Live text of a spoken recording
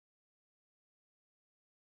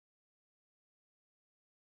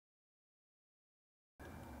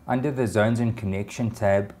Under the Zones and Connection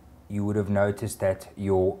tab, you would have noticed that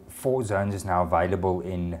your 4 zones is now available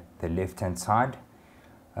in the left-hand side.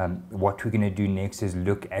 What we're going to do next is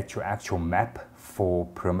look at your actual map for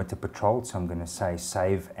Perimeter Patrol. So I'm going to say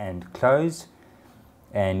save and close.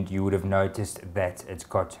 And you would have noticed that it's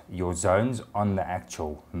got your zones on the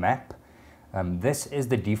actual map. This is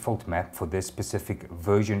the default map for this specific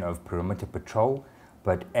version of Perimeter Patrol.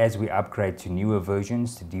 But as we upgrade to newer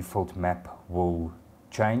versions, the default map will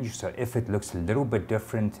change. So if it looks a little bit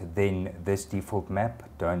different than this default map,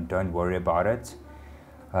 don't worry about it.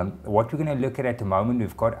 What we're going to look at the moment,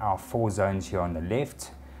 we've got our 4 zones here on the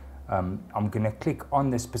left. I'm going to click on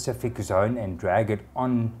the specific zone and drag it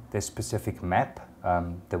on the specific map.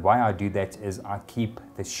 The way I do that is I keep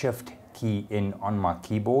the shift key in on my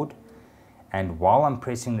keyboard, and while I'm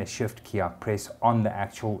pressing the shift key, I press on the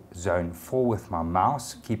actual zone 4 with my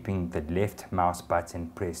mouse, keeping the left mouse button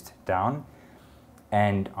pressed down.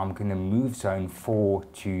 And I'm going to move zone 4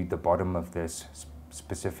 to the bottom of this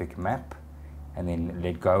specific map, and then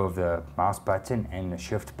let go of the mouse button and the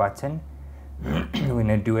shift button. We're going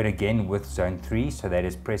to do it again with zone 3, so that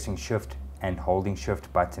is pressing shift and holding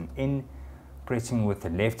shift button in, pressing with the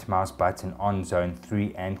left mouse button on zone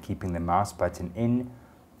 3 and keeping the mouse button in,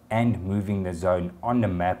 and moving the zone on the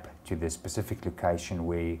map to the specific location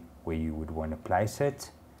where you would want to place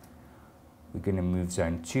it. We're going to move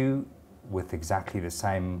zone 2 with exactly the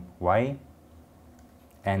same way,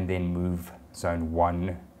 and then move zone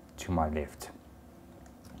 1 to my left.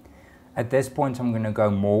 At this point, I'm going to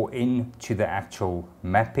go more into the actual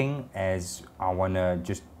mapping, as I want to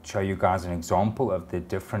just show you guys an example of the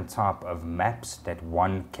different type of maps that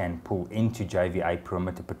one can pull into JVA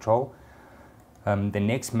Perimeter Patrol. The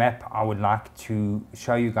next map I would like to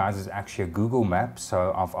show you guys is actually a Google map.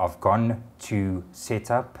 So I've gone to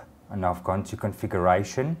Setup and I've gone to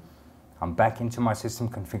Configuration. I'm back into my System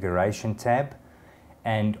Configuration tab.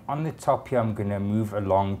 And on the top here, I'm going to move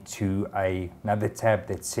along to another tab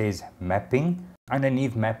that says Mapping.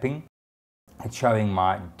 Underneath Mapping, it's showing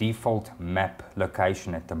my default map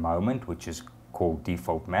location at the moment, which is called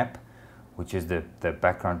Default Map, which is the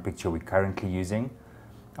background picture we're currently using.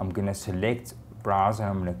 I'm going to select Browse and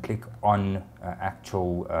I'm going to click on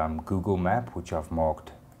actual Google Map, which I've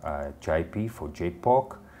marked JP for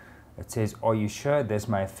Jetpark. It says, are you sure this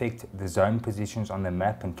may affect the zone positions on the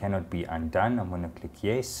map and cannot be undone? I'm going to click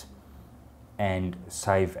yes and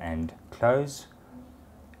save and close.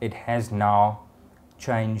 It has now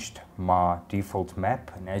changed my default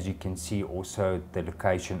map, and as you can see also the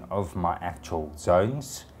location of my actual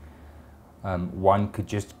zones. One could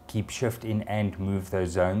just keep shift in and move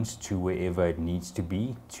those zones to wherever it needs to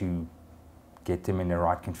be to get them in the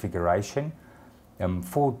right configuration.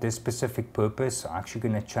 For this specific purpose, I'm actually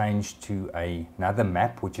going to change to another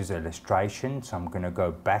map, which is illustration. So I'm going to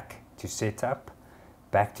go back to Setup,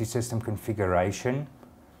 back to System Configuration,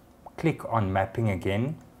 click on Mapping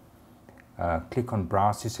again, click on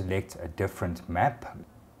Browse to select a different map,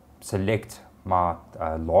 select my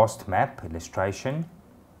last map, illustration,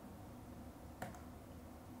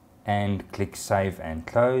 and click Save and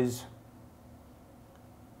Close.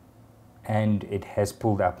 And it has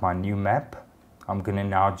pulled up my new map. I'm going to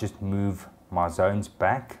now just move my zones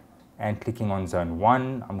back, and clicking on zone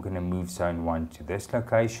 1, I'm going to move zone 1 to this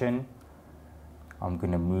location. I'm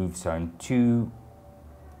going to move zone 2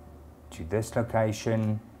 to this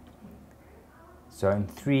location, zone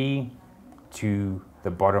 3 to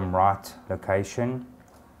the bottom right location,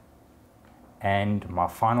 and my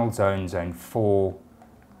final zone, zone 4,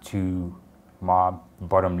 to my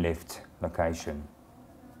bottom left location.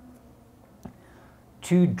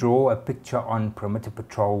 To draw a picture on Perimeter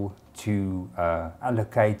Patrol to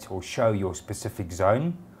allocate or show your specific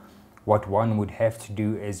zone, what one would have to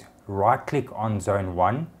do is right click on zone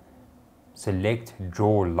 1, select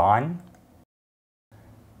Draw Line.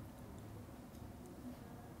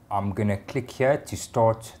 I'm going to click here to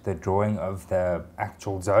start the drawing of the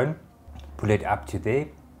actual zone, pull it up to there.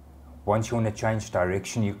 Once you want to change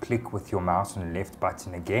direction, you click with your mouse on the left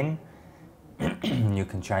button again. You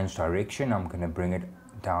can change direction. I'm going to bring it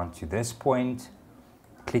down to this point,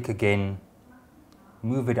 click again,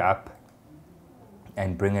 move it up,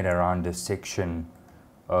 and bring it around this section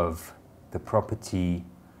of the property,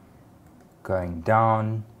 going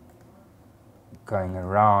down, going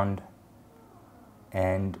around,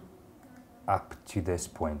 and up to this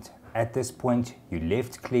point. At this point, you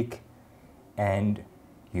left click and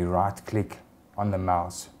you right click on the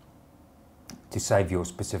mouse to save your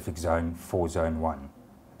specific zone for zone 1.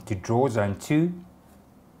 To draw zone 2,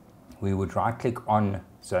 we would right click on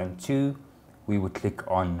zone 2, we would click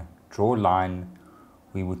on Draw Line,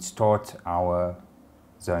 we would start our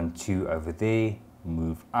zone 2 over there,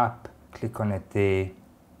 move up, click on it there,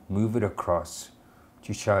 move it across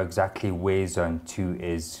to show exactly where zone 2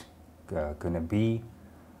 is going to be.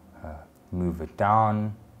 Move it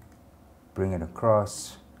down, bring it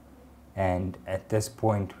across, and at this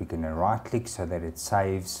point we're going to right click so that it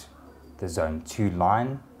saves the zone 2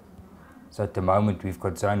 line. So at the moment we've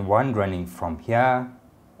got zone 1 running from here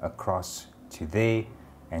across to there,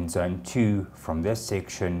 and zone 2 from this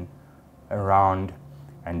section around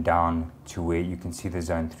and down to where you can see the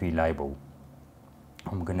zone 3 label.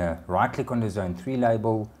 I'm going to right click on the zone 3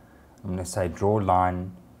 label, I'm going to say draw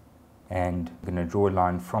line, and I'm going to draw a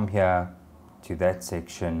line from here to that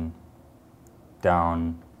section,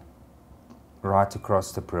 down, right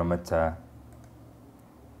across the perimeter,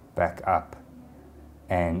 back up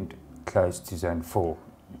and close to zone 4,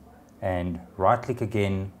 and right click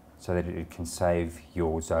again so that it can save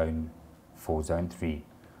your zone for zone 3.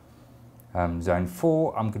 Zone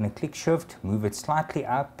 4, I'm going to click shift, move it slightly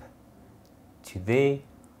up to there,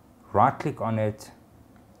 right click on it,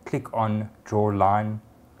 click on draw line,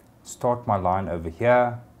 start my line over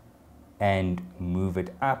here and move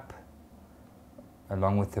it up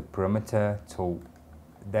along with the perimeter till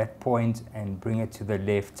that point, and bring it to the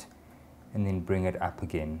left and then bring it up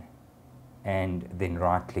again, and then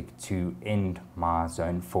right click to end my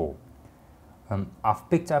zone 4. I've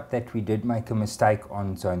picked up that we did make a mistake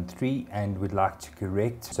on zone 3 and we'd like to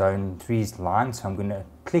correct zone 3's line, so I'm going to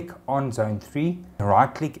click on zone 3,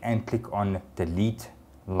 right click and click on delete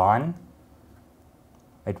line.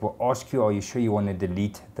 It will ask you, are you sure you want to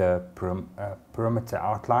delete the perimeter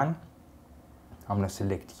outline? I'm going to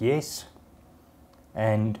select yes,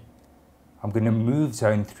 and I'm going to move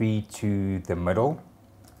zone 3 to the middle,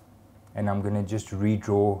 and I'm going to just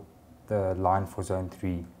redraw the line for zone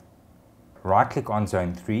 3. Right click on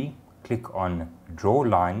zone 3, click on draw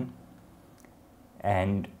line,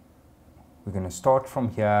 and we're going to start from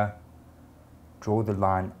here, draw the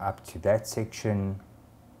line up to that section,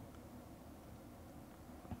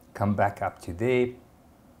 come back up to there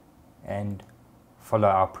and follow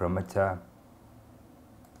our perimeter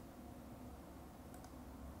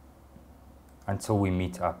until we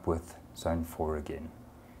meet up with zone 4 again.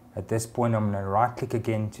 At this point I'm going to right click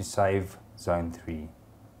again to save zone 3.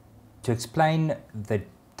 To explain the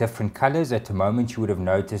different colors, at the moment you would have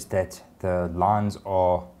noticed that the lines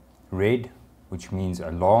are red, which means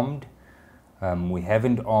alarmed. We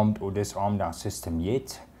haven't armed or disarmed our system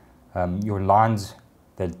yet. Your lines,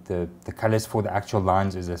 the colors for the actual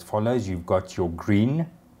lines is as follows. You've got your green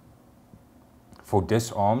for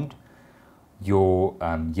disarmed, your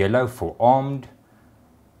yellow for armed,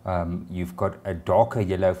 you've got a darker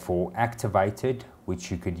yellow for activated, which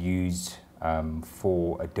you could use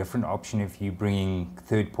for a different option if you're bringing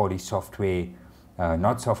third-party software,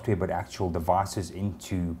 not software but actual devices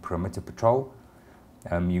into Perimeter Patrol.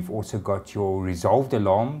 You've also got your resolved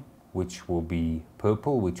alarm, which will be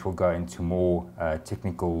purple, which will go into more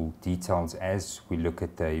technical details as we look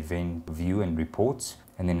at the event view and reports,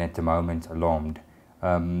 and then at the moment alarmed.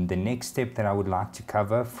 The next step that I would like to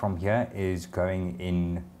cover from here is going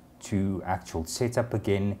into actual setup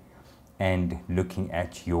again and looking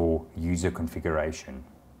at your user configuration.